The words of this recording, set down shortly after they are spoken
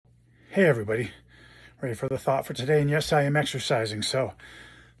Hey everybody, ready for the thought for today? And yes, I am exercising, so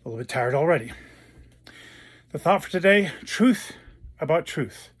a little bit tired already. The thought for today, truth about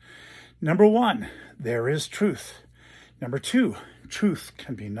truth. Number 1, there is truth. Number 2, truth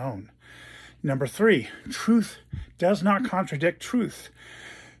can be known. Number 3, truth does not contradict truth.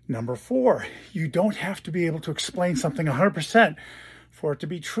 Number 4, you don't have to be able to explain something 100% for it to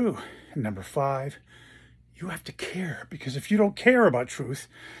be true. And number 5, you have to care, because if you don't care about truth,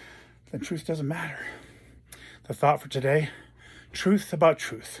 then truth doesn't matter. The thought for today, truth about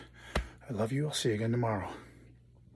truth. I love you. I'll see you again tomorrow.